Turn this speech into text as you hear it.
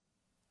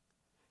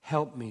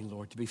help me,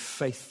 Lord, to be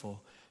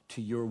faithful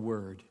to your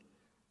word.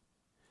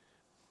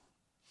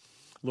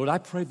 Lord, I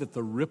pray that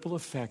the ripple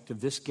effect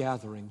of this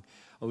gathering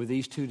over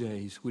these 2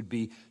 days would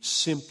be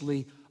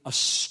simply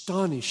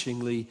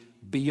astonishingly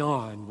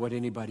beyond what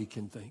anybody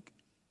can think.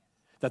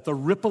 That the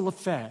ripple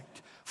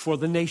effect for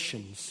the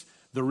nations,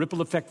 the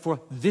ripple effect for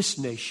this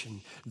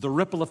nation, the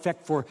ripple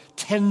effect for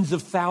tens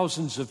of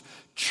thousands of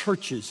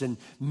churches and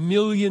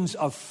millions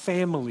of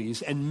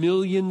families and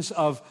millions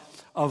of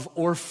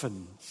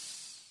orphans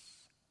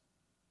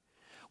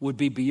would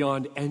be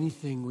beyond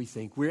anything we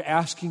think. We're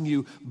asking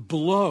you,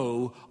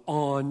 blow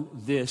on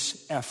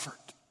this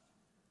effort.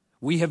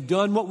 We have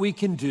done what we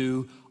can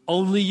do.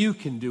 Only you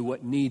can do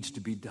what needs to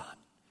be done.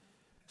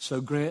 So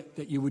grant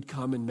that you would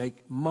come and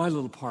make my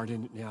little part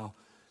in it now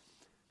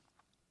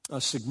a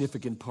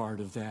significant part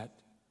of that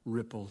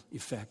ripple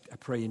effect. I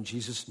pray in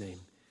Jesus' name,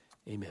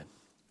 amen.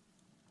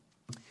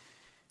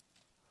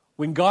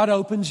 When God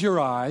opens your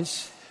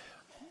eyes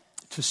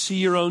to see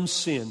your own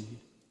sin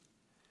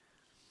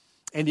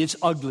and its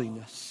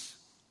ugliness,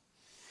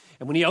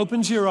 and when He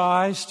opens your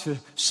eyes to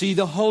see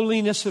the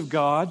holiness of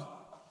God,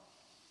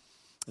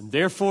 and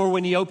therefore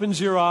when He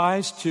opens your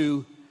eyes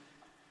to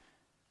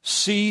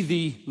see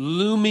the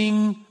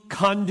looming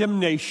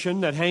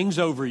condemnation that hangs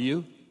over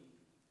you,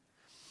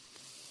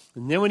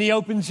 and then when He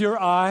opens your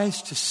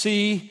eyes to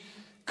see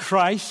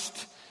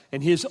Christ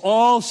and His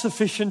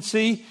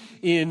all-sufficiency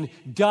in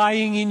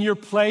dying in your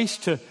place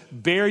to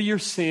bear your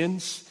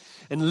sins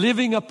and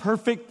living a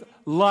perfect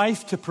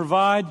life to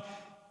provide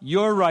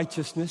your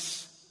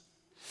righteousness,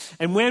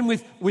 and when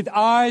with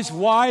eyes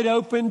wide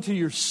open to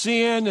your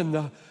sin and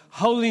the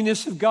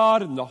holiness of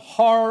God and the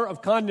horror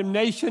of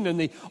condemnation and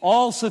the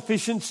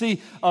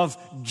all-sufficiency of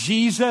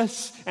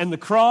Jesus and the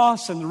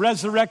cross and the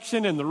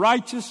resurrection and the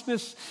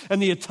righteousness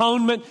and the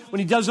atonement, when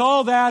He does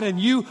all that and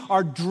you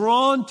are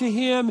drawn to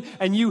Him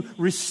and you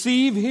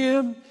receive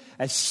Him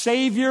as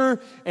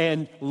Savior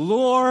and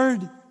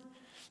Lord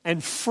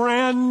and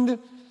friend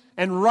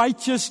and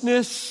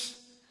righteousness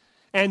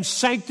and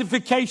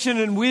sanctification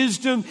and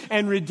wisdom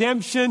and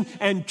redemption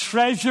and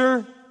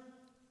treasure,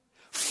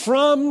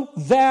 from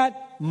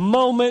that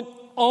moment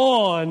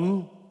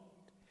on,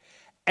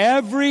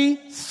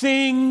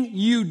 everything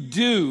you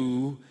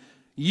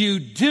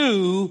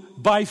do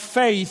by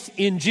faith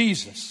in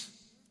Jesus.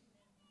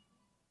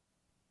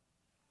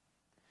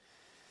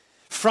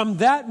 From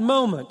that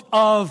moment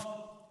of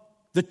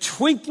the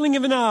twinkling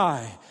of an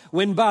eye,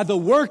 when by the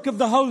work of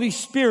the Holy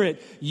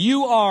Spirit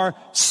you are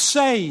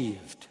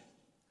saved,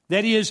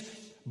 that is,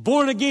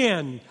 born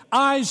again,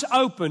 eyes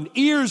open,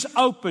 ears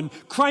open.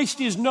 Christ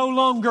is no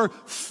longer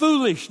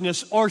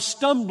foolishness or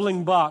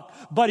stumbling block,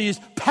 but is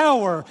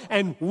power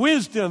and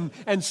wisdom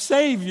and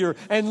Savior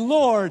and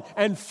Lord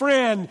and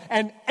friend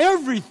and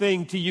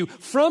everything to you.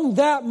 From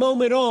that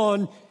moment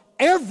on,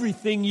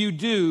 everything you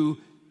do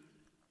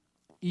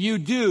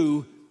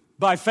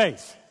by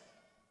faith.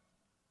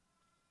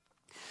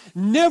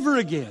 Never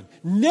again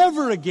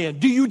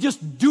do you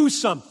just do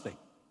something.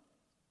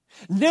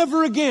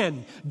 Never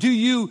again do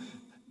you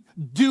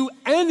do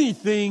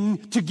anything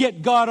to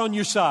get God on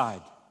your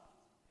side.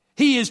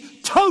 He is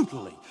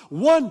totally,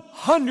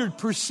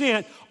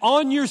 100%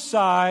 on your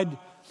side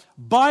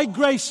by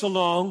grace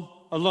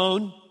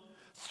alone,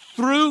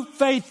 through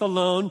faith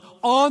alone,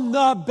 on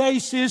the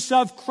basis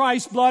of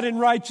Christ's blood and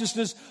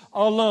righteousness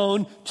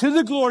alone, to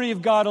the glory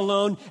of God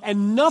alone,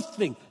 and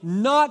nothing,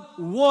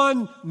 not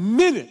 1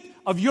 minute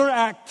of your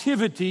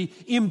activity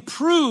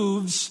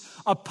improves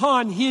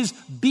upon His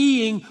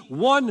being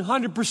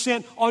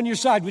 100% on your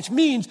side, which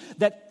means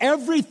that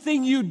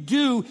everything you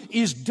do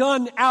is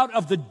done out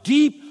of the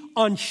deep,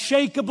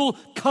 unshakable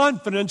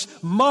confidence,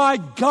 my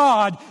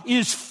God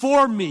is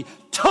for me,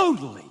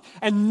 totally,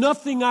 and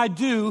nothing I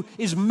do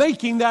is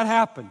making that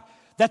happen.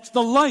 That's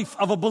the life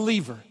of a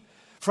believer.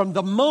 From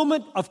the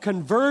moment of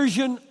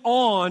conversion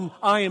on,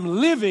 I am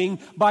living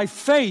by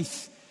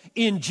faith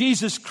in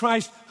Jesus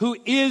Christ, who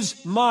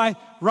is my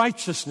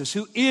righteousness,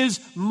 who is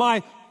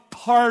my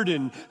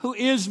pardon, who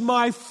is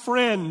my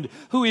friend,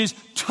 who is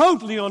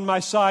totally on my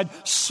side,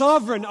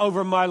 sovereign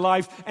over my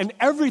life, and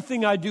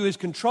everything I do is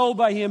controlled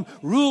by Him,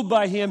 ruled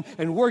by Him,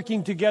 and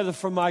working together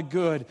for my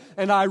good.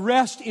 And I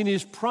rest in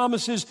His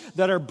promises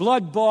that are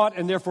blood-bought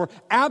and therefore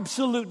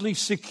absolutely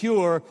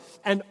secure,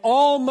 and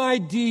all my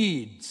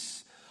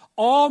deeds,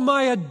 all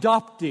my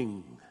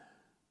adopting,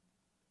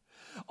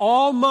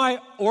 all my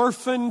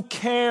orphan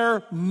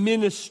care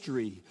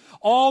ministry,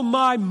 all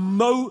my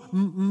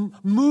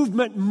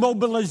movement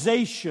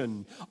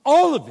mobilization,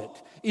 all of it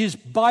is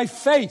by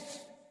faith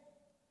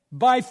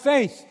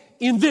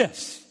in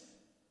this.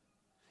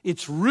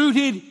 It's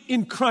rooted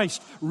in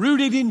Christ,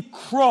 rooted in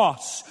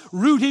cross,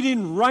 rooted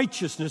in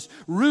righteousness,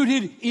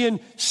 rooted in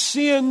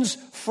sins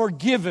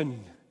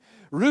forgiven,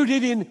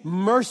 rooted in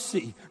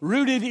mercy,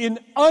 rooted in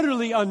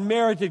utterly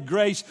unmerited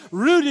grace,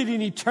 rooted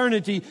in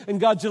eternity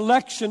and God's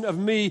election of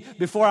me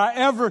before I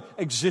ever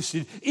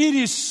existed. It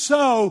is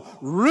so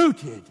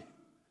rooted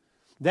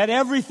that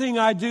everything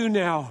I do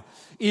now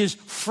is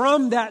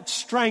from that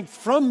strength,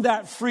 from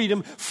that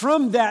freedom,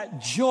 from that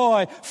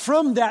joy,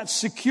 from that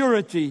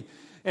security,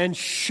 and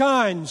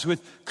shines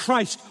with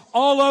Christ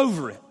all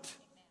over it.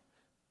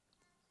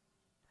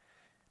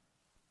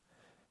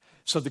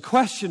 So the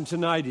question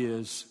tonight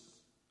is,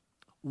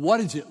 what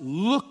does it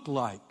look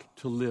like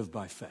to live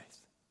by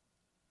faith?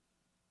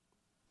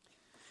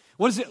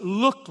 What does it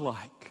look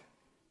like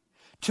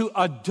to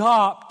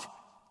adopt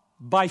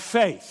by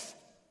faith?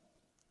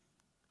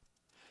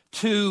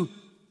 To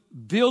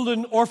build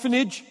an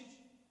orphanage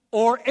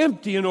or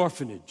empty an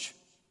orphanage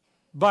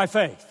by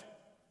faith?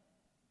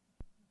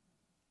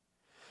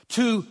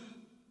 To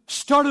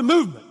start a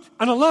movement,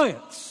 an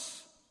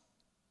alliance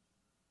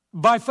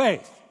by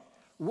faith?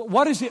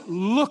 What does it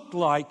look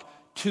like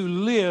to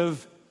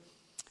live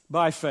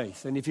by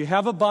faith? And if you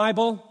have a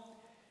Bible,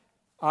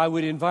 I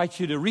would invite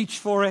you to reach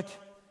for it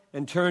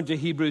and turn to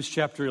Hebrews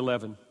chapter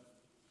 11.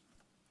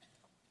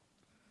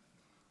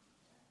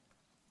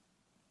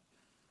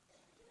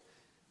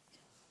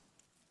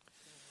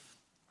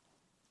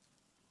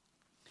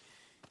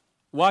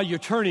 While you're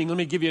turning, let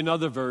me give you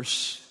another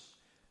verse.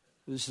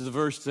 This is a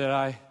verse that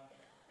I,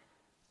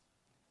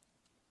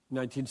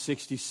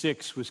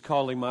 1966, was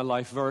calling my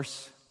life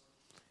verse.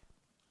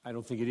 I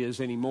don't think it is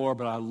anymore,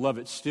 but I love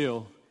it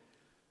still.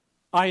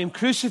 I am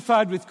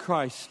crucified with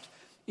Christ.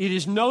 It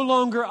is no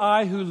longer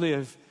I who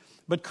live,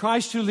 but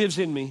Christ who lives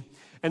in me.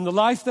 And the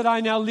life that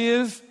I now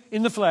live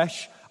in the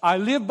flesh, I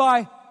live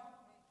by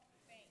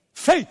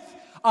faith.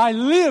 I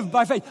live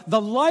by faith.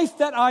 The life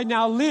that I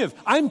now live,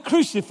 I'm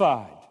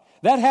crucified.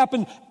 That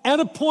happened at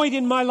a point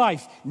in my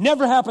life.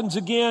 Never happens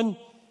again.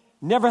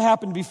 Never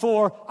happened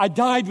before. I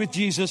died with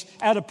Jesus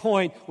at a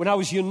point when I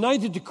was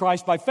united to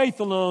Christ by faith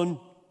alone.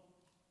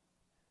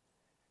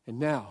 And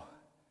now,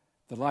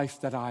 the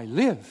life that I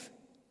live,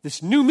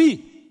 this new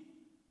me,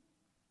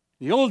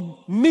 the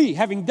old me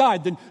having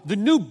died, the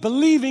new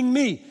believing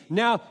me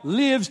now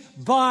lives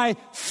by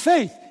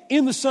faith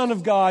in the Son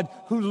of God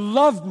who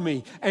loved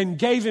me and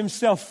gave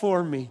himself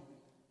for me.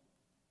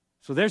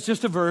 So there's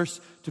just a verse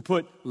to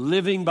put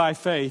living by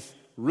faith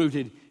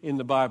rooted in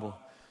the Bible.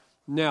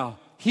 Now,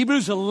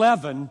 Hebrews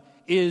 11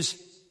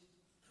 is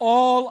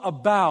all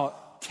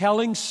about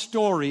telling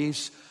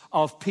stories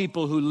of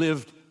people who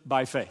lived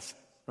by faith,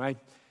 right?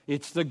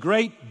 It's the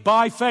great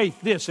by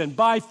faith this and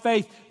by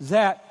faith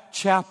that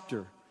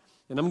chapter.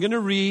 And I'm going to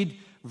read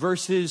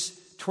verses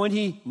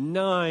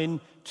 29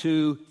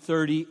 to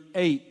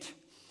 38.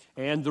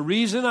 And the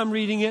reason I'm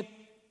reading it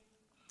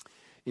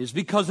is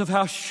because of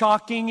how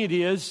shocking it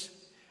is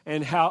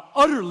and how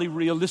utterly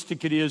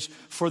realistic it is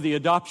for the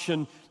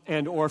adoption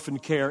and orphan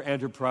care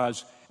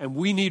enterprise. And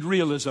we need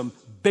realism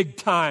big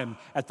time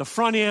at the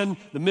front end,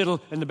 the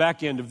middle, and the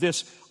back end of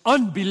this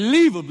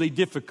unbelievably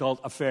difficult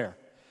affair.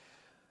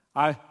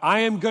 I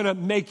am going to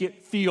make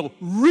it feel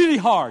really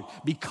hard,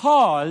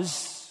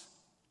 because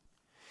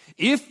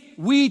if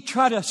we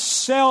try to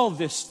sell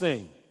this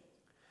thing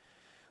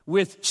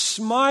with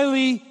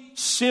smiley,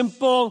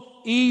 simple,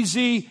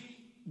 easy,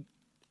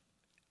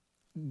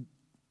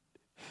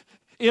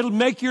 it'll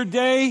make your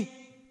day,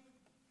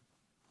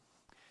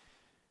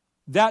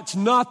 that's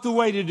not the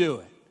way to do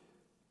it.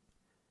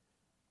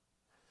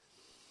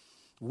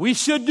 We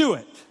should do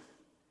it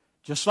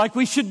just like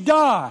we should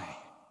die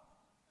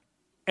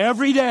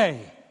every day.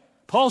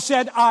 Paul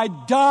said, I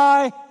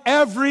die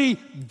every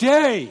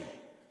day.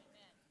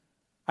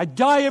 I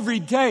die every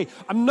day.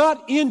 I'm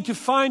not into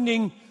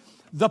finding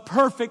the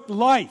perfect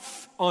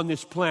life on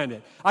this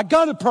planet. I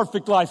got a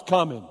perfect life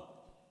coming.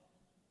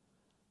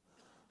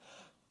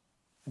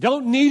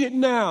 Don't need it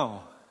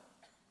now.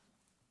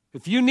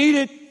 If you need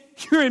it,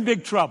 you're in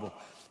big trouble.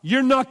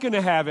 You're not going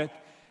to have it,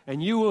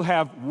 and you will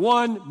have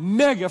one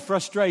mega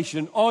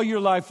frustration all your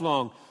life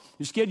long.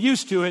 Just get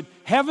used to it.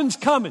 Heaven's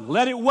coming.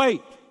 Let it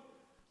wait.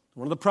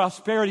 One of the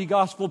prosperity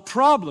gospel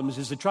problems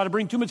is to try to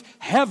bring too much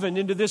heaven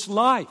into this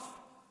life.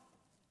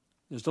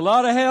 There's a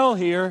lot of hell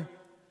here,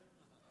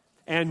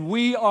 and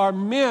we are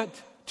meant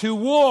to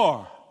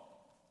war.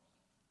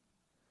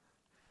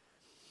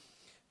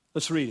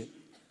 Let's read it.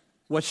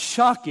 What's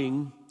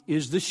shocking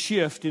is the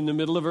shift in the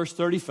middle of verse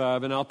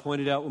 35, and I'll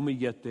point it out when we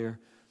get there.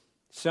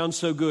 Sounds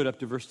so good up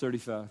to verse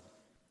 35.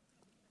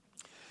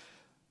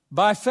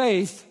 By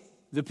faith,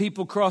 the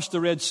people crossed the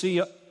Red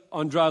Sea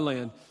on dry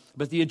land,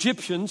 but the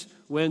Egyptians,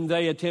 when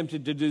they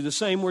attempted to do the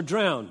same, were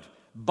drowned.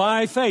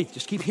 By faith.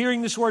 Just keep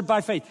hearing this word,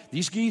 by faith.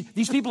 These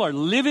people are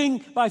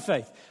living by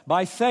faith.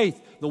 By faith,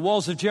 the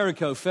walls of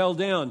Jericho fell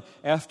down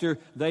after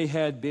they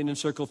had been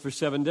encircled for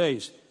 7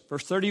 days.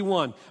 Verse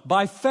 31,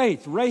 by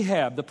faith,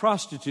 Rahab, the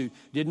prostitute,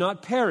 did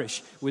not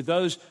perish with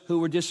those who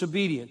were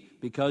disobedient,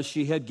 because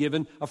she had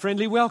given a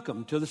friendly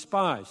welcome to the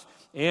spies.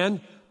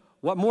 And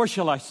what more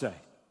shall I say?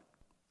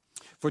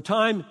 For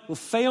time will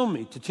fail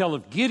me to tell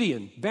of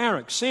Gideon,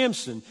 Barak,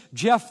 Samson,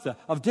 Jephthah,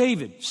 of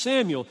David,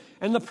 Samuel,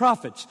 and the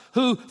prophets,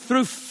 who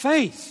through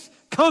faith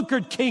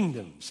conquered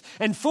kingdoms,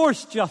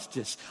 enforced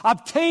justice,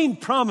 obtained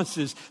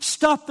promises,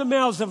 stopped the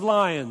mouths of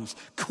lions,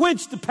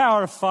 quenched the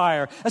power of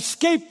fire,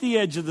 escaped the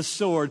edge of the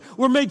sword,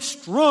 were made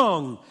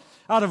strong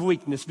out of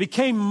weakness,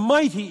 became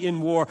mighty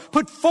in war,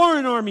 put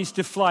foreign armies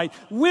to flight.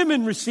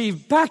 Women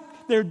received back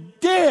their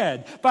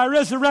dead by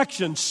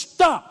resurrection.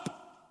 Stop.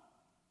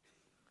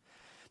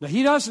 Now,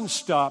 he doesn't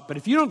stop, but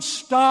if you don't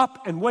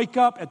stop and wake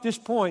up at this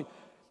point,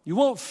 you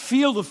won't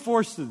feel the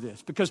force of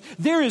this, because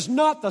there is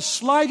not the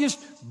slightest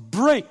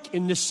break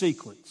in this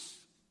sequence.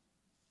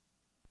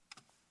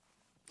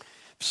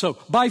 So,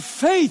 by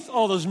faith,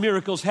 all those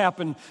miracles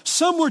happened.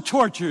 Some were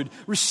tortured,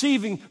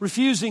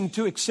 refusing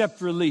to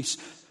accept release,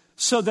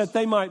 so that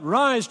they might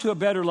rise to a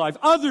better life.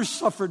 Others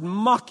suffered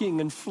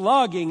mocking and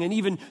flogging and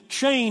even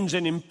chains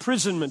and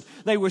imprisonment.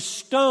 They were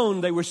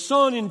stoned. They were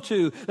sawn in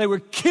two. They were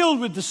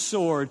killed with the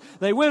sword.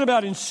 They went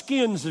about in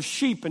skins of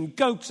sheep and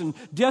goats and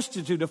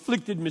destitute,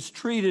 afflicted,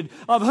 mistreated,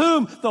 of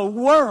whom the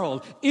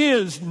world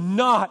is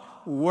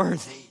not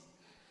worthy.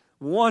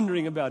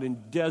 Wandering about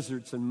in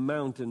deserts and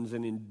mountains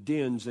and in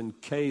dens and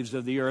caves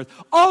of the earth.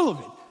 All of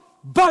it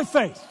by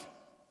faith.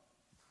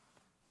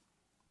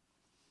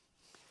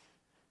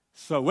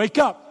 So wake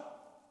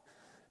up,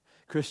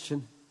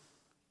 Christian.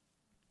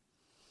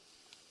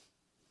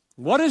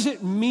 What does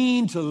it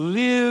mean to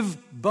live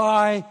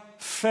by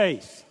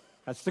faith?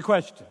 That's the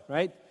question,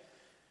 right?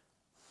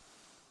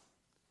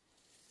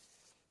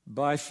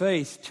 By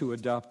faith to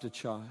adopt a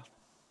child.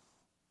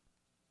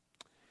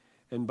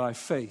 And by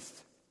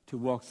faith to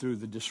walk through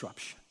the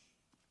disruption.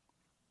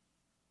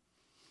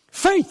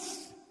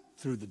 Faith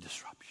through the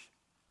disruption.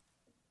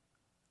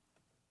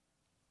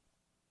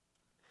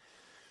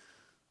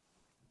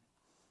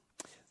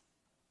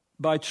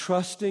 By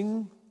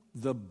trusting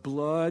the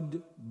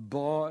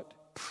blood-bought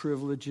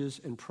privileges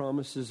and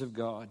promises of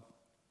God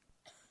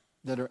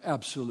that are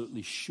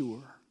absolutely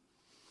sure.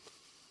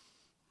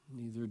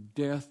 Neither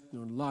death,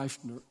 nor life,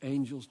 nor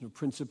angels, nor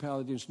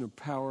principalities, nor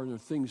power, nor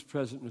things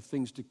present, nor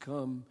things to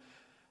come,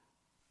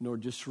 nor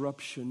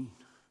disruption,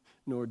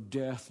 nor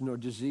death, nor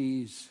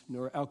disease,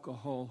 nor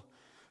alcohol,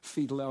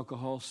 fetal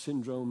alcohol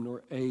syndrome,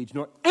 nor age,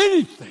 nor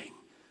anything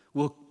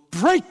will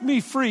break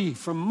me free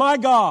from my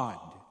God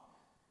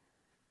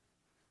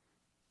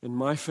and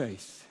my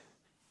faith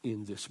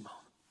in this moment.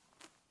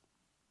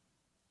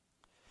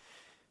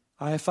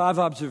 I have 5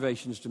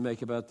 observations to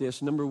make about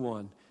this. Number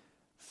 1,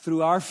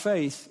 through our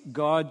faith,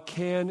 God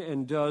can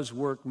and does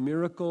work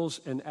miracles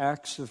and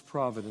acts of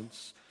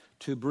providence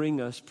to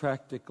bring us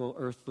practical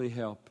earthly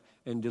help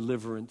and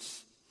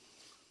deliverance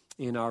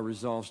in our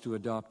resolves to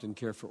adopt and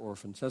care for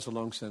orphans. That's a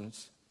long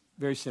sentence.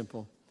 Very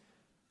simple.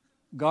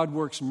 God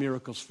works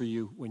miracles for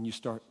you when you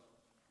start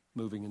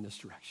moving in this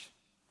direction.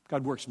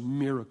 God works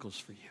miracles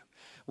for you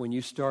when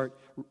you start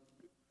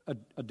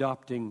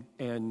adopting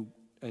and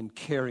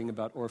caring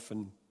about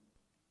orphan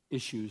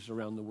issues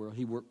around the world.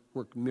 He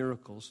worked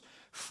miracles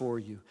for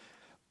you.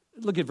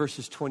 Look at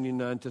verses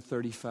 29 to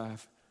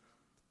 35.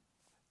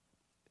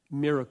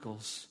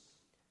 Miracles.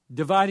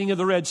 Dividing of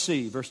the Red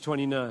Sea, verse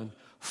 29.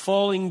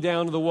 Falling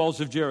down to the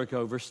walls of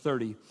Jericho, verse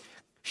 30.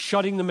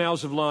 Shutting the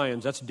mouths of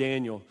lions, that's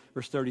Daniel,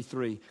 verse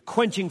 33.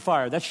 Quenching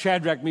fire, that's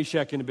Shadrach,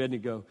 Meshach, and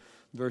Abednego,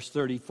 verse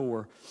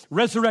 34.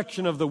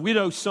 Resurrection of the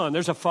widow's son,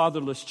 there's a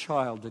fatherless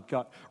child that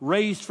got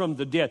raised from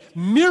the dead.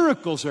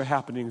 Miracles are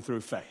happening through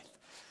faith.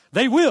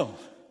 They will.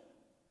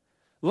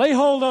 Lay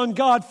hold on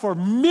God for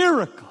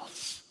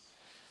miracles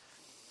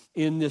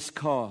in this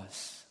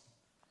cause.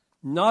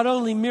 Not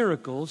only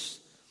miracles,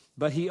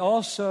 but he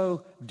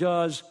also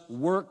does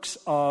works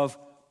of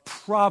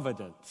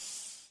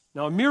providence.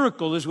 Now, a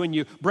miracle is when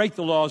you break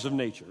the laws of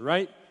nature,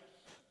 right?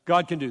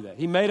 God can do that.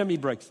 He made them, he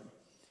breaks them.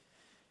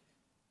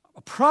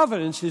 A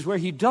providence is where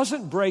he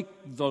doesn't break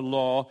the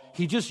law,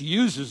 he just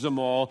uses them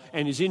all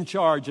and is in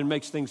charge and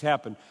makes things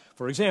happen.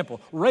 For example,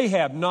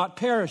 Rahab not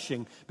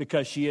perishing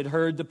because she had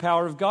heard the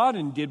power of God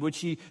and did what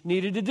she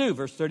needed to do.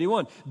 Verse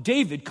 31.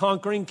 David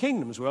conquering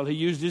kingdoms. Well, he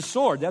used his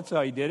sword. That's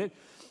how he did it.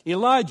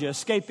 Elijah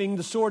escaping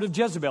the sword of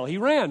Jezebel. He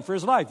ran for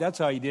his life. That's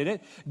how he did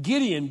it.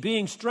 Gideon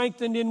being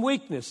strengthened in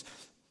weakness.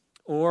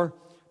 Or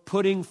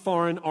putting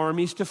foreign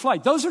armies to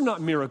flight. Those are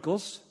not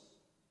miracles.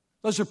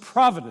 Those are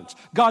providence.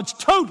 God's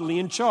totally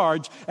in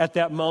charge at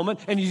that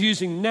moment, and he's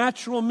using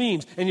natural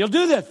means, and he'll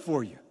do that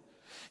for you.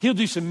 He'll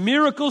do some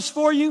miracles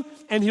for you,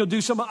 and he'll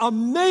do some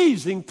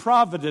amazing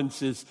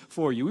providences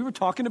for you. We were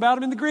talking about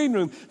them in the green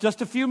room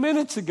just a few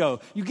minutes ago.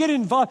 You get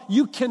involved.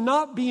 You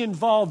cannot be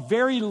involved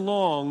very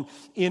long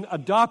in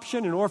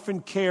adoption and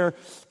orphan care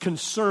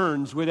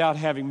concerns without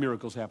having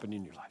miracles happen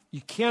in your life.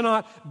 You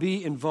cannot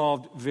be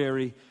involved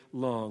very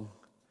long.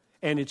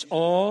 And it's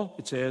all,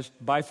 it says,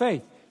 by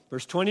faith.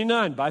 Verse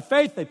 29, by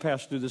faith they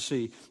passed through the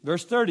sea.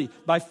 Verse 30,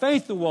 by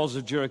faith the walls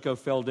of Jericho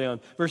fell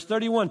down. Verse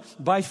 31,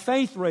 by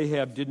faith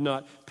Rahab did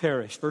not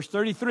perish. Verse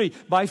 33,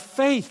 by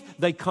faith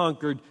they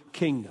conquered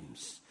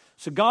kingdoms.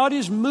 So God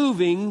is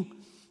moving,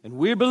 and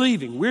we're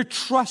believing, we're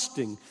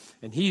trusting,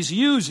 and he's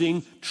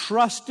using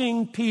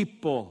trusting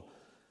people.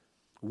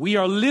 We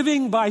are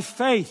living by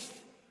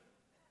faith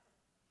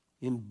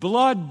in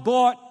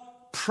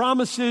blood-bought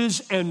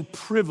promises and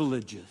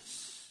privileges.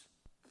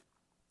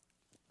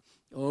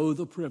 Oh,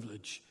 the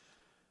privilege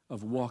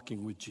of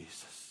walking with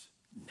Jesus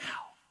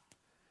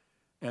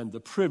now. And the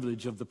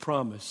privilege of the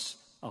promise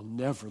I'll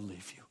never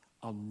leave you.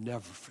 I'll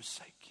never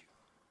forsake you.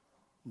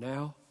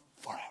 Now,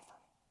 forever.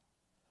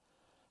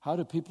 How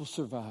do people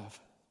survive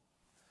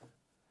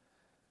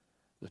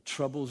the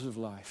troubles of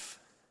life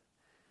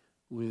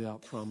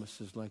without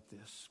promises like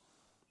this?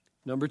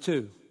 Number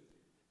two.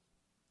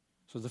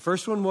 So the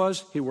first one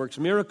was He works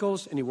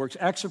miracles and He works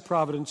acts of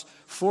providence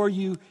for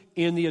you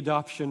in the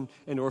adoption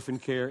and orphan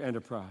care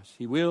enterprise.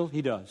 He will,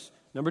 He does.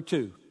 Number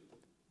two,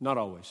 not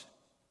always.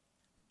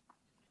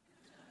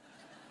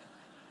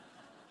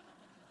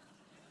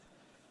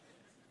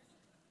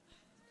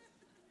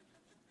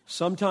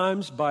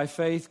 Sometimes, by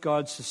faith,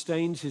 God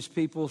sustains His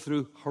people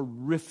through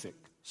horrific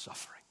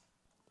suffering.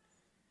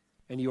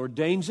 And He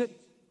ordains it.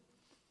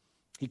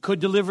 He could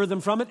deliver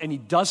them from it, and He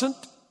doesn't.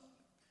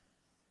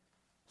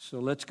 So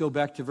let's go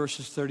back to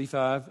verses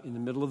 35, in the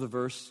middle of the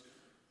verse,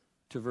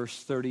 to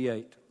verse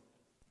 38.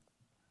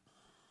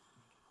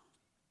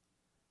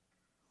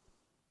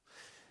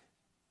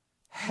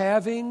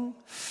 Having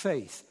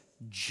faith,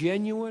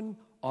 genuine,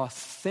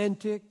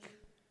 authentic,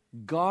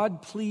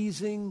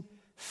 God-pleasing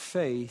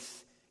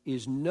faith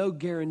is no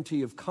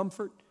guarantee of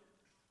comfort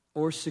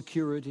or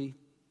security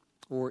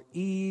or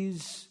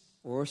ease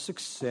or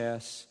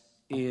success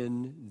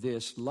in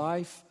this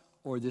life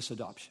or this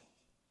adoption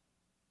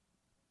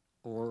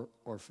or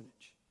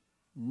orphanage.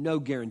 No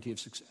guarantee of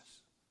success.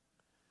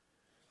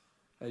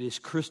 That is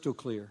crystal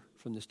clear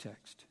from this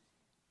text.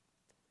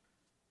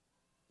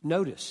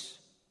 Notice,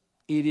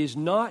 it is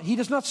not, he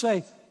does not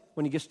say,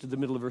 when he gets to the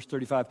middle of verse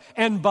 35,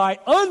 and by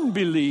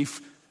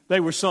unbelief they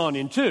were sawn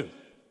in two.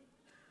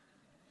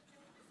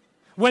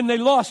 When they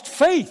lost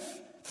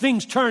faith,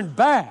 things turned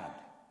bad.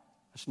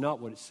 That's not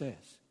what it says.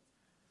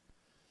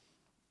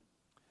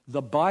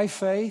 The by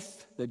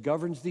faith that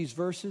governs these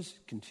verses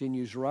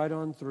continues right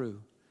on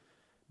through.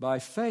 By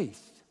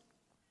faith,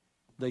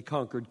 they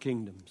conquered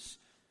kingdoms.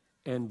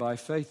 And by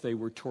faith, they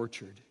were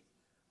tortured.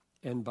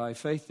 And by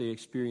faith, they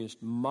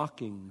experienced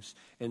mockings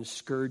and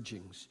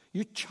scourgings.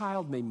 Your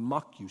child may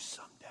mock you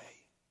someday.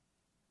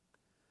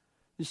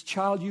 This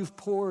child you've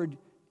poured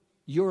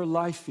your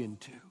life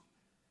into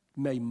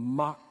may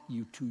mock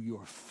you to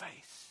your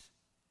face.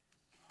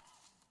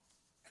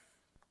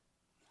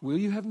 Will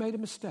you have made a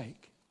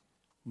mistake?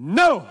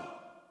 No.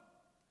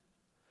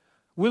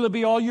 Will it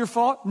be all your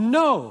fault?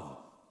 No.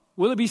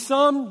 Will it be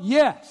some?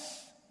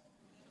 Yes.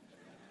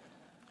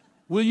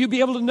 Will you be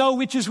able to know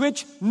which is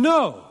which?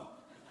 No.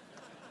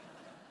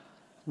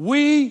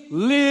 We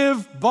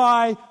live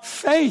by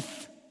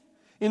faith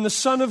in the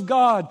Son of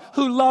God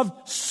who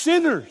loved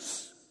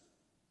sinners.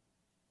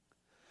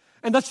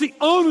 And that's the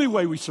only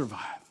way we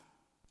survive.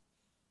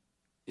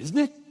 Isn't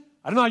it?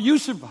 I don't know how you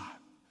survive.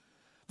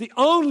 The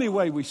only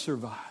way we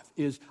survive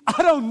is,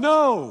 I don't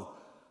know.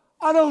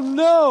 I don't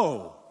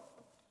know.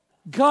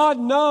 God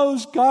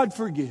knows, God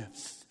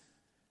forgives.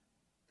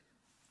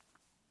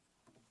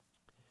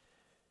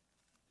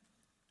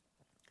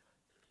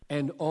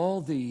 And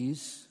all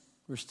these,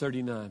 verse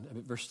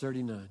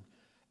 39,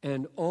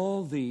 and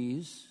all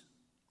these,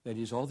 that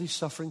is, all these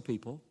suffering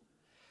people,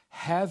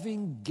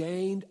 having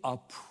gained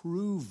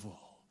approval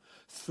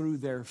through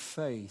their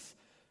faith,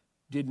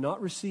 did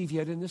not receive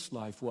yet in this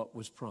life what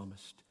was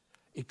promised.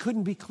 It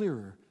couldn't be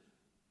clearer.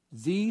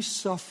 These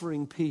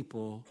suffering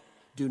people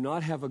do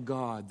not have a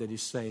God that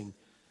is saying,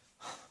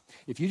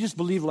 if you just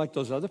believe like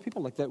those other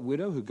people, like that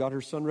widow who got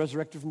her son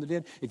resurrected from the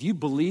dead, if you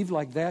believe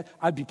like that,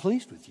 I'd be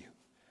pleased with you.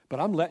 But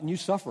I'm letting you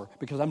suffer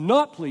because I'm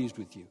not pleased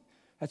with you.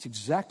 That's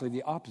exactly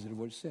the opposite of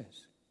what it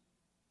says.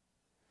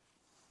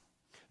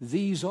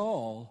 These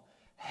all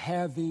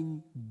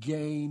having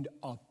gained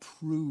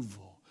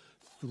approval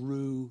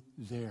through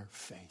their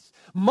faith.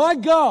 My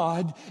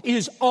God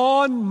is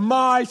on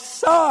my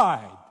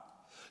side,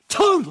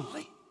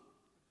 totally.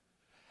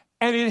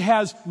 And it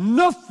has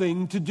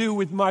nothing to do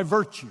with my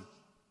virtue.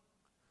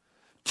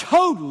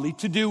 Totally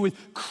to do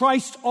with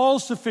Christ's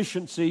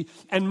all-sufficiency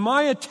and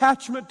my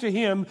attachment to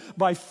Him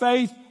by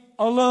faith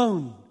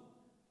alone.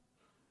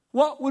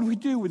 What would we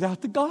do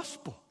without the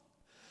gospel?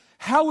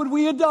 How would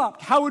we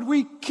adopt? How would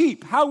we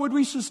keep? How would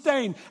we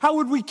sustain? How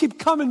would we keep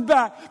coming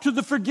back to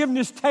the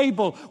forgiveness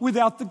table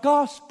without the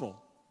gospel?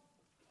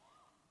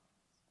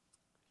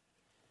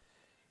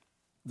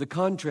 The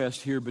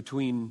contrast here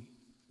between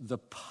the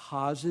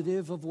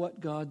positive of what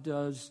God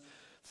does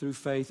through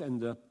faith and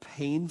the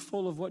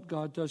painful of what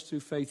God does through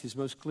faith is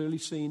most clearly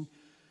seen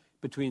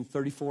between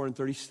 34 and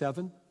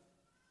 37.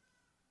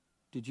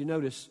 Did you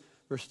notice?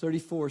 Verse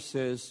 34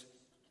 says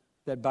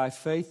that by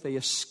faith they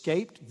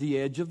escaped the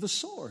edge of the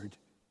sword.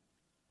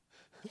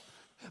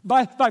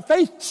 By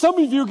faith, some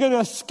of you are going to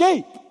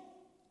escape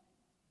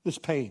this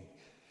pain.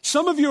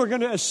 Some of you are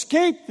going to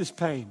escape this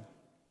pain.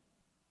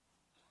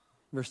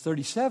 Verse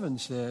 37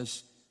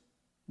 says,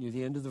 near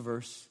the end of the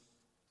verse,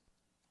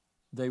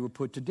 they were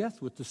put to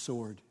death with the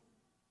sword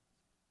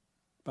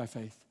by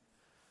faith.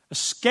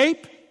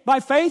 Escape by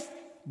faith,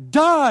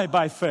 die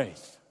by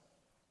faith.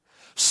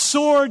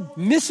 Sword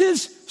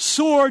misses,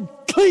 sword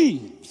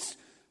cleaves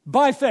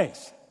by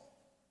faith.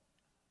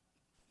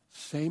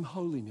 Same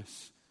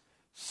holiness,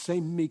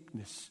 same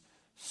meekness,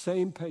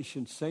 Same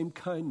patience, same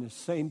kindness,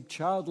 same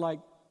childlike,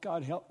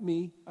 God help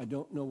me, I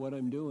don't know what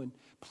I'm doing.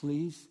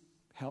 Please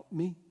help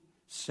me.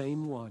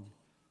 Same one.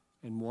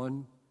 And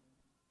one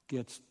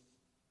gets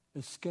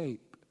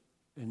escape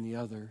and the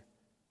other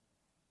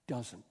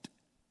doesn't.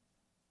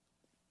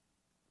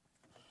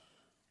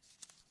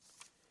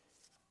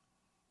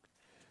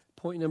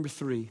 Point number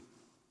 3.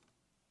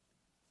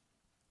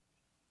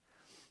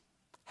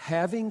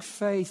 Having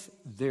faith,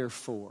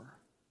 therefore,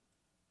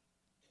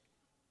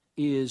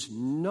 is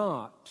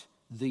not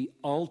the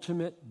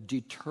ultimate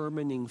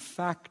determining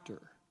factor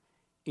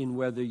in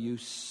whether you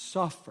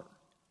suffer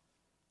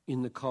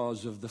in the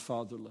cause of the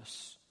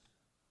fatherless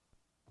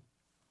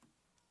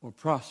or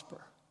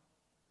prosper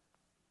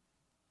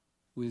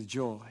with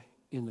joy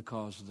in the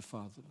cause of the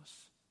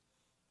fatherless.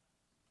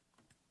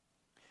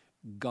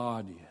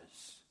 God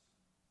is.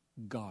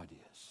 God is.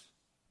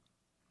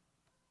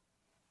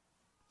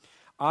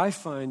 I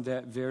find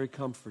that very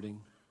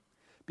comforting,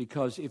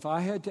 because if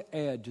I had to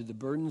add to the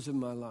burdens of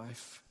my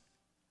life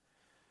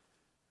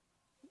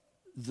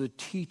the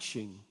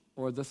teaching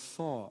or the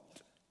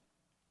thought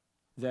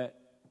that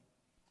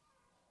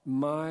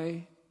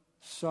my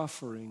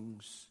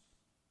sufferings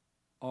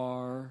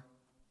are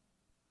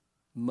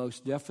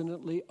most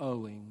definitely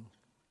owing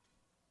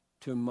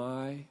to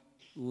my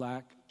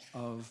lack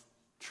of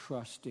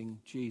trusting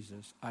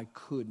Jesus, I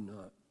could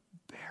not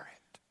bear it.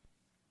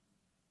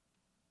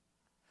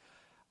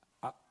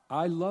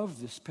 I love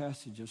this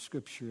passage of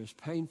Scripture, as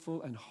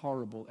painful and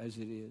horrible as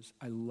it is.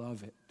 I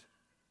love it.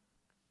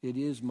 It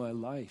is my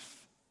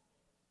life.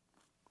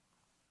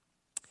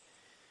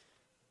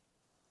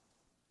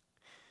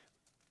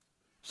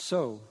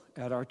 So,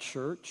 at our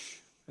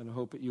church, and I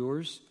hope at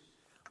yours,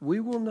 we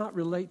will not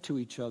relate to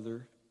each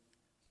other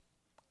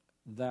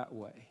that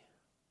way.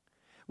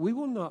 We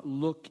will not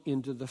look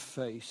into the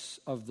face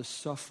of the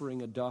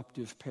suffering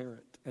adoptive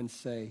parent and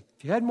say,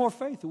 if you had more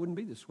faith, it wouldn't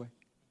be this way.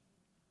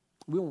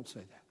 We won't say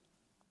that.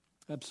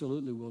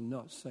 Absolutely will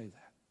not say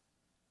that.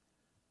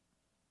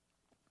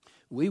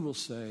 We will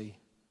say,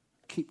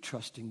 keep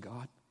trusting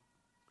God.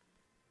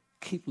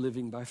 Keep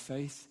living by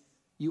faith.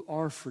 You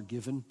are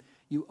forgiven.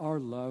 You are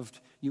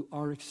loved. You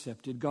are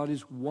accepted. God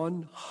is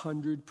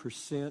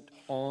 100%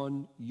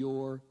 on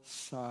your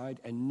side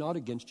and not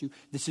against you.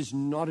 This is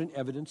not an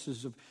evidence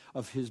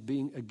of His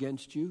being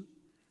against you.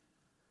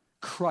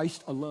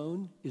 Christ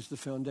alone is the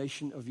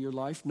foundation of your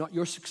life, not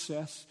your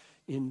success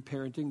in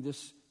parenting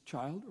this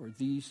child or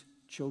these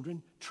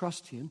children.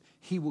 Trust Him.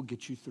 He will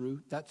get you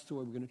through. That's the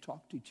way we're going to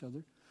talk to each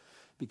other.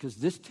 Because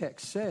this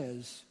text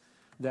says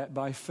that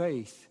by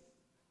faith,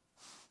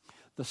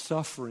 the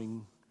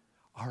suffering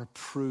are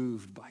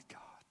approved by God.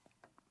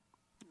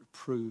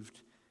 Approved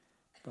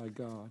by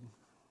God.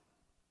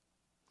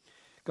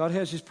 God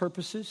has His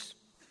purposes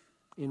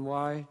in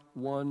why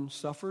one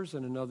suffers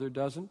and another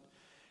doesn't,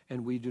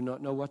 and we do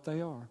not know what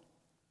they are.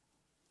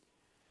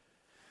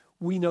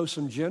 We know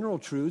some general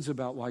truths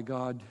about why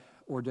God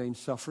ordained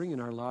suffering in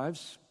our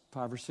lives.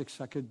 5 or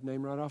 6 I could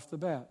name right off the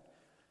bat.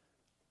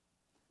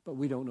 But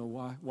we don't know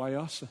why. Why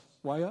us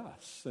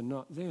and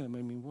not them?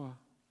 I mean, why?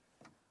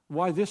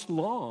 Why this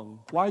long?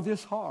 Why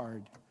this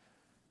hard?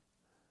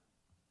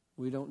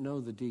 We don't know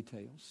the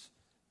details.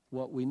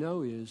 What we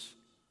know is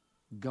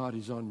God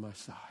is on my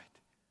side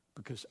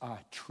because I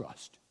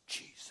trust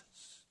Jesus.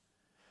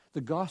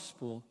 The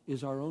gospel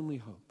is our only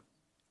hope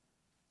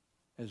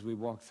as we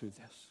walk through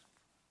this.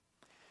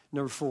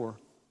 Number 4,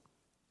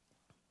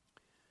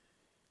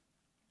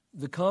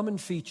 the common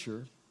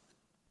feature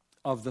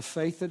of the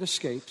faith that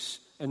escapes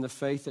and the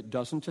faith that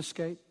doesn't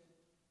escape,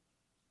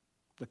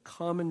 the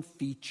common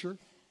feature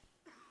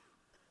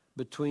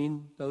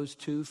between those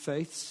two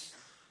faiths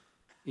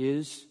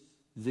is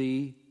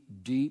the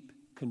deep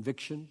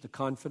conviction, the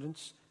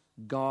confidence,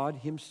 God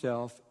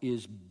Himself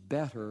is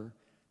better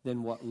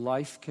than what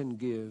life can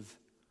give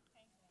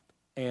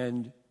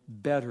and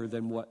better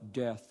than what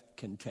death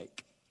can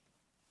take.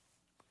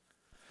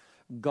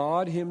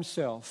 God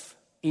Himself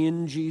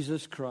in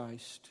Jesus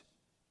Christ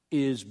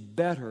is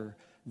better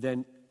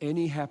than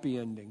any happy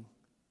ending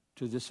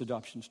to this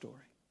adoption story.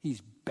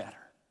 He's better.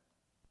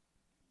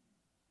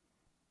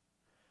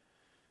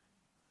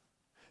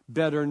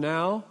 Better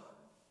now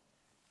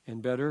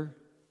and better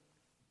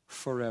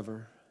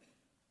forever.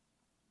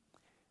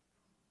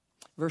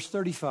 Verse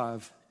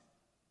 35,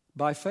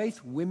 by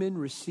faith women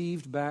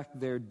received back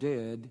their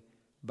dead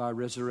by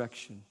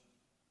resurrection.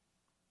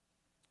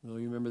 Well,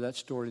 you remember that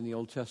story in the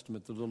Old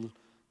Testament. The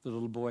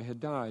little boy had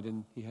died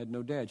and he had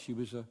no dad. She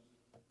was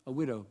a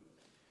widow.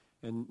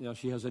 And now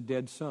she has a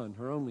dead son,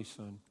 her only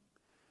son.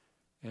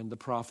 And the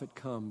prophet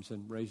comes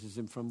and raises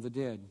him from the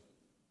dead.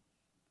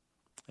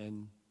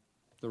 And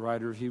the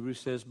writer of Hebrews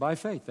says, by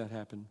faith that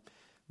happened.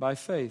 By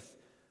faith,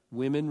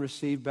 women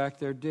received back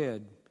their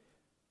dead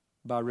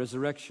by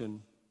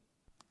resurrection.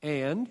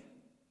 And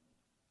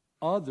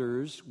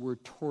others were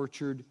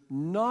tortured,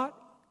 not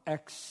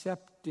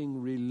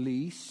accepting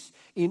release,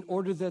 in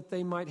order that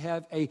they might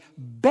have a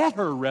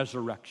better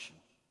resurrection.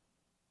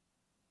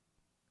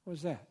 What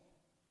was that?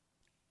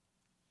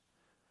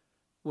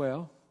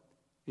 Well,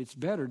 It's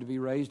better to be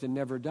raised and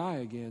never die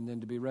again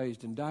than to be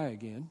raised and die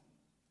again.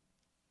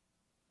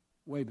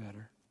 Way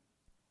better.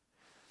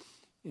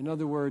 In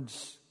other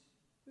words,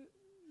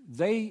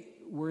 they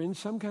were in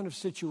some kind of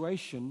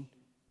situation.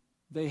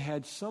 They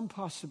had some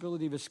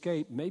possibility of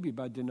escape, maybe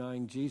by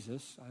denying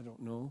Jesus. I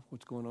don't know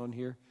what's going on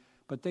here.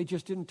 But they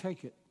just didn't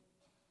take it.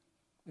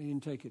 They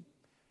didn't take it.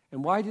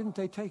 And why didn't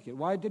they take it?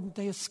 Why didn't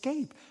they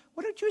escape?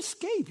 Why don't you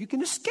escape? You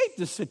can escape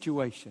this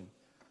situation.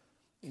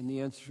 And the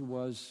answer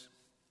was,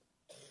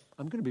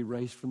 I'm going to be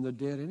raised from the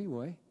dead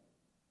anyway.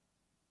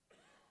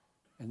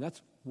 And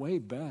that's way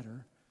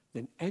better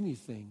than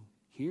anything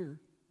here.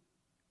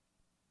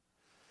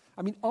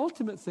 I mean,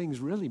 ultimate things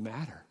really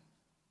matter.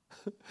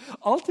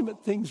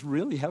 Ultimate things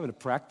really have a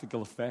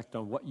practical effect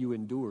on what you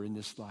endure in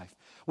this life.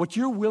 What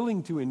you're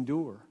willing to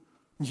endure.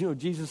 You know,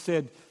 Jesus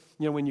said,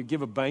 when you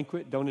give a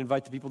banquet, don't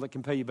invite the people that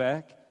can pay you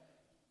back.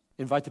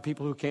 Invite the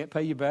people who can't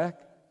pay you back.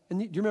 And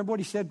do you remember what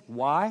he said?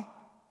 Why?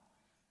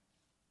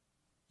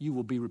 You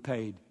will be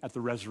repaid at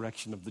the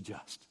resurrection of the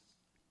just.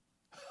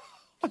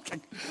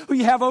 Who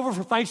you have over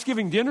for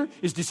Thanksgiving dinner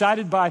is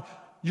decided by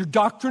your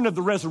doctrine of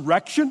the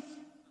resurrection?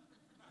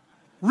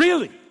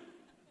 Really?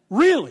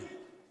 Really?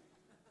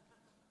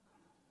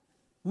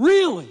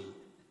 Really?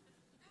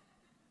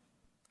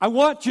 I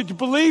want you to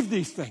believe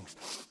these things.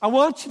 I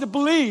want you to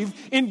believe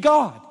in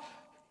God.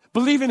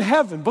 Believe in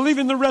heaven. Believe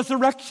in the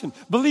resurrection.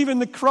 Believe in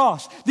the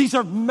cross. These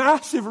are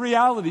massive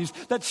realities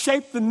that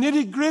shape the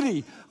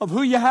nitty-gritty of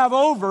who you have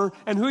over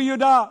and who you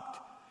adopt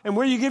and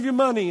where you give your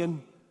money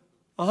and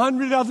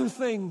 100 other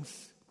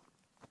things.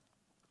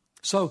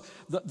 So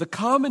the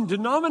common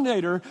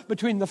denominator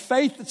between the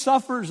faith that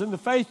suffers and the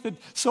faith that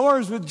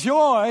soars with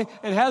joy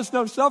and has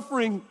no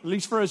suffering, at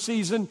least for a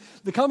season,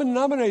 the common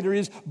denominator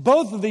is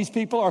both of these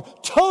people are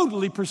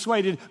totally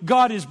persuaded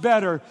God is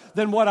better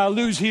than what I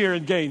lose here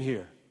and gain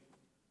here.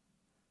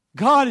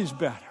 God is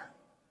better.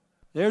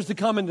 There's the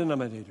common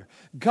denominator.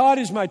 God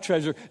is my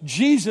treasure.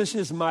 Jesus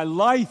is my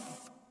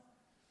life.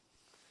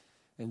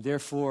 And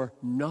therefore,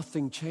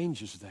 nothing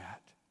changes that.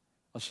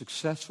 A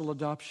successful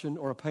adoption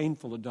or a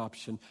painful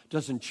adoption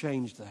doesn't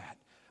change that.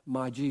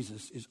 My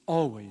Jesus is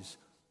always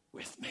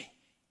with me.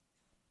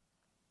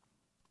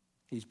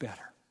 He's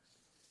better.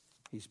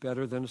 He's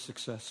better than a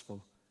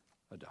successful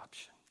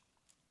adoption.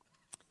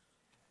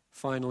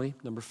 Finally,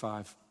 number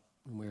 5,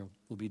 and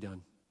we'll be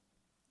done.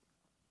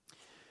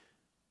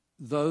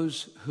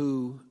 Those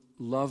who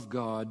love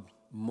God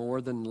more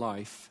than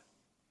life,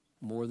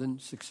 more than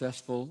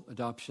successful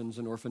adoptions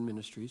and orphan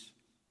ministries,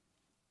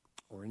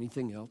 or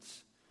anything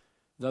else,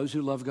 those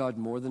who love God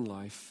more than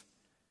life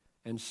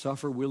and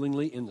suffer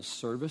willingly in the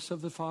service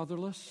of the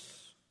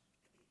fatherless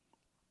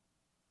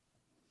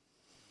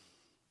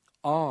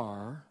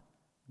are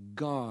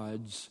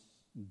God's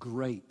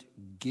great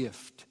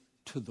gift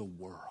to the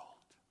world.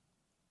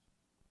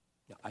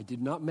 Now, I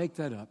did not make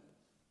that up.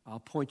 I'll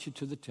point you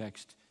to the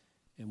text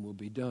and we'll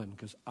be done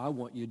because I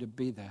want you to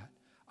be that.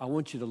 I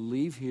want you to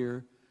leave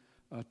here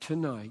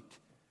tonight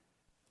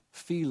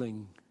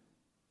feeling,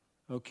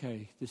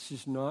 okay, this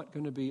is not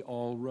going to be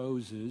all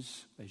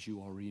roses, as you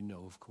already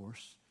know, of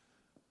course.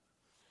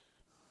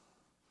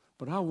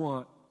 But I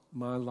want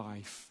my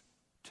life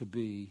to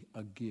be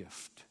a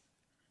gift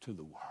to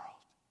the world.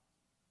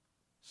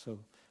 So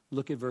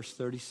look at verse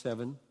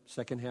 37,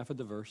 second half of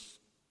the verse.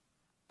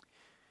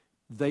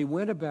 They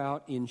went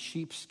about in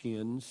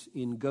sheepskins,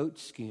 in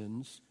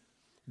goatskins,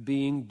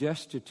 being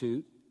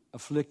destitute,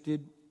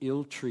 afflicted,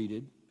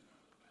 ill-treated.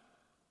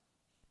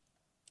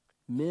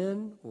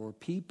 Men or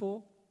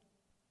people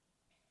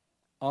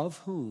of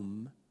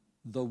whom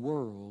the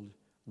world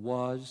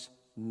was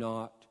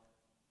not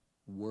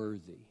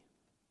worthy.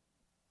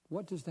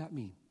 What does that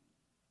mean?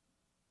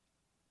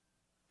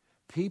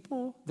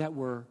 People that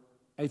were,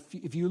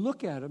 if you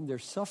look at them, they're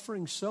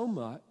suffering so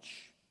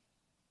much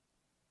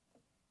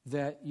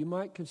that you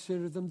might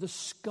consider them the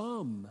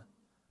scum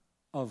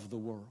of the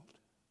world.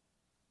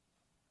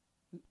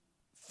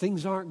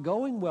 Things aren't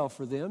going well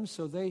for them,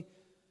 so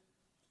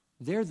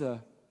they're the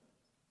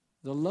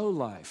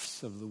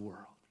lowlifes of the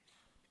world.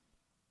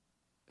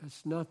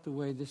 That's not the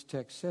way this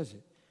text says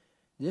it.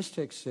 This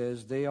text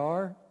says they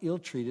are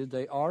ill-treated,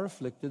 they are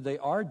afflicted, they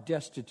are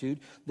destitute,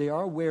 they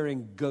are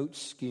wearing goat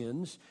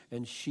skins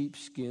and sheep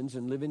skins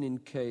and living in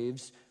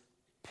caves,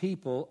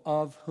 people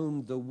of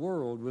whom the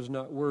world was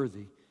not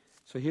worthy.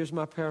 So here's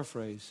my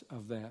paraphrase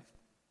of that.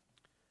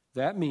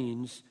 That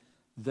means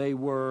they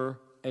were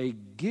a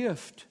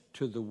gift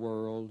to the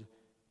world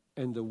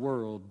and the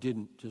world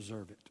didn't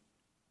deserve it.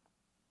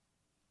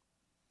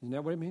 Isn't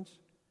that what it means?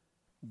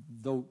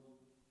 Though,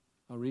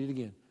 I'll read it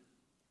again.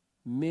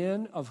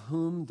 Men of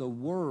whom the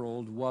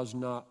world was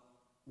not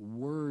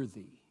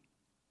worthy.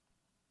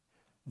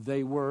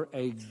 They were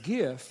a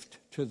gift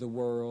to the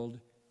world,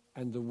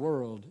 and the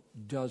world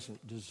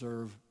doesn't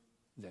deserve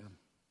them.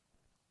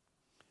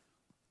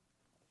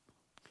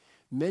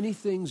 Many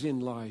things in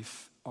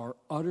life are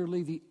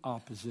utterly the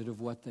opposite of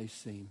what they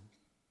seem.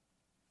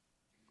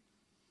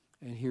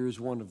 And here's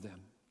one of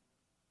them.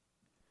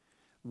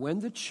 When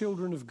the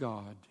children of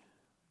God,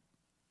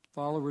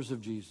 followers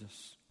of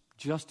Jesus,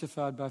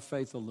 justified by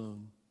faith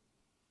alone,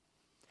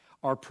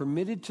 are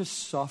permitted to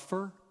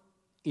suffer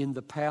in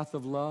the path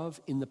of love,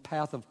 in the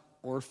path of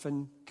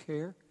orphan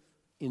care,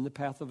 in the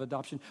path of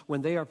adoption,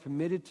 when they are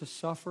permitted to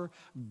suffer,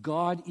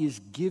 God is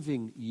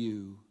giving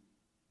you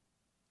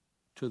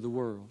to the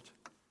world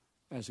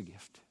as a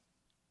gift.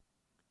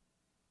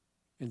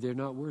 And they're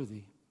not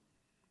worthy.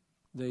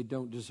 They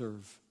don't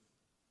deserve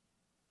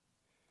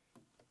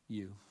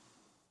you.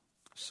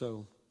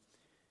 So,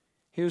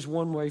 here's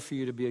one way for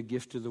you to be a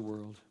gift to the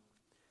world.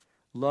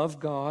 Love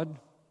God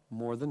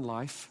more than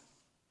life.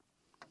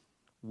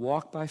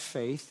 Walk by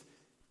faith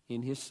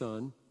in His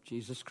Son,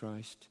 Jesus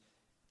Christ,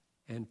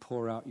 and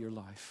pour out your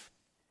life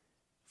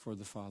for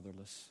the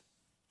fatherless,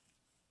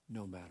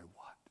 no matter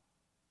what.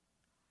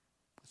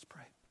 Let's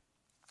pray.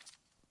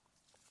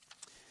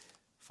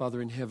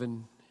 Father in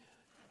heaven,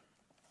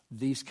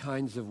 these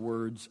kinds of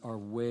words are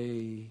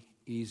way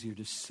easier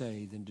to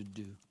say than to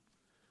do.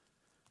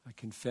 I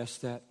confess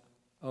that.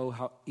 Oh,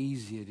 how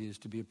easy it is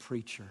to be a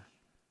preacher,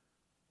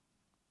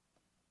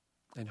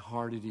 and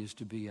hard it is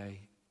to be a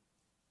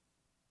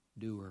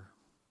doer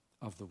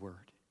of the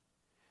word.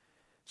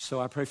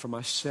 So I pray for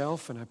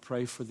myself, and I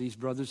pray for these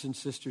brothers and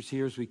sisters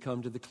here as we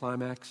come to the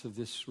climax of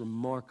this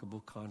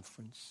remarkable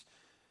conference.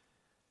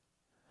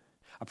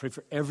 I pray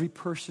for every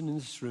person in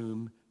this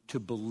room to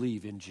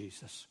believe in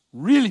Jesus.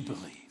 Really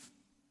believe.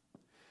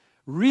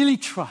 Really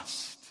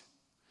trust.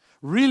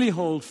 Really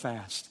hold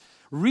fast.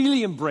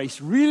 Really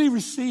embrace. Really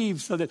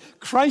receive so that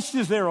Christ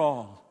is their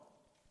all.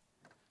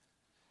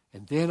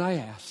 And then I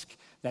ask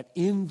that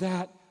in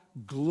that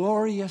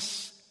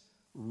glorious,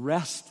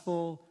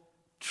 restful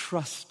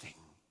trusting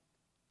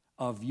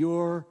of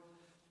your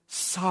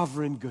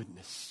sovereign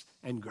goodness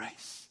and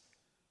grace,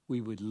 we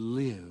would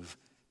live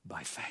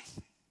by faith,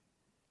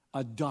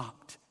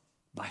 adopt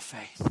by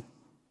faith,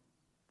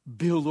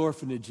 build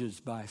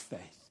orphanages by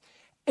faith,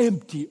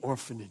 empty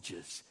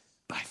orphanages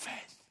by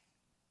faith.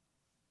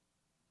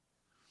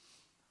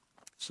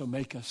 So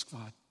make us,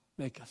 God,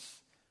 make us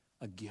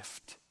a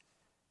gift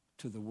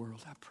to the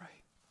world, I pray.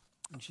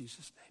 In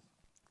Jesus' name.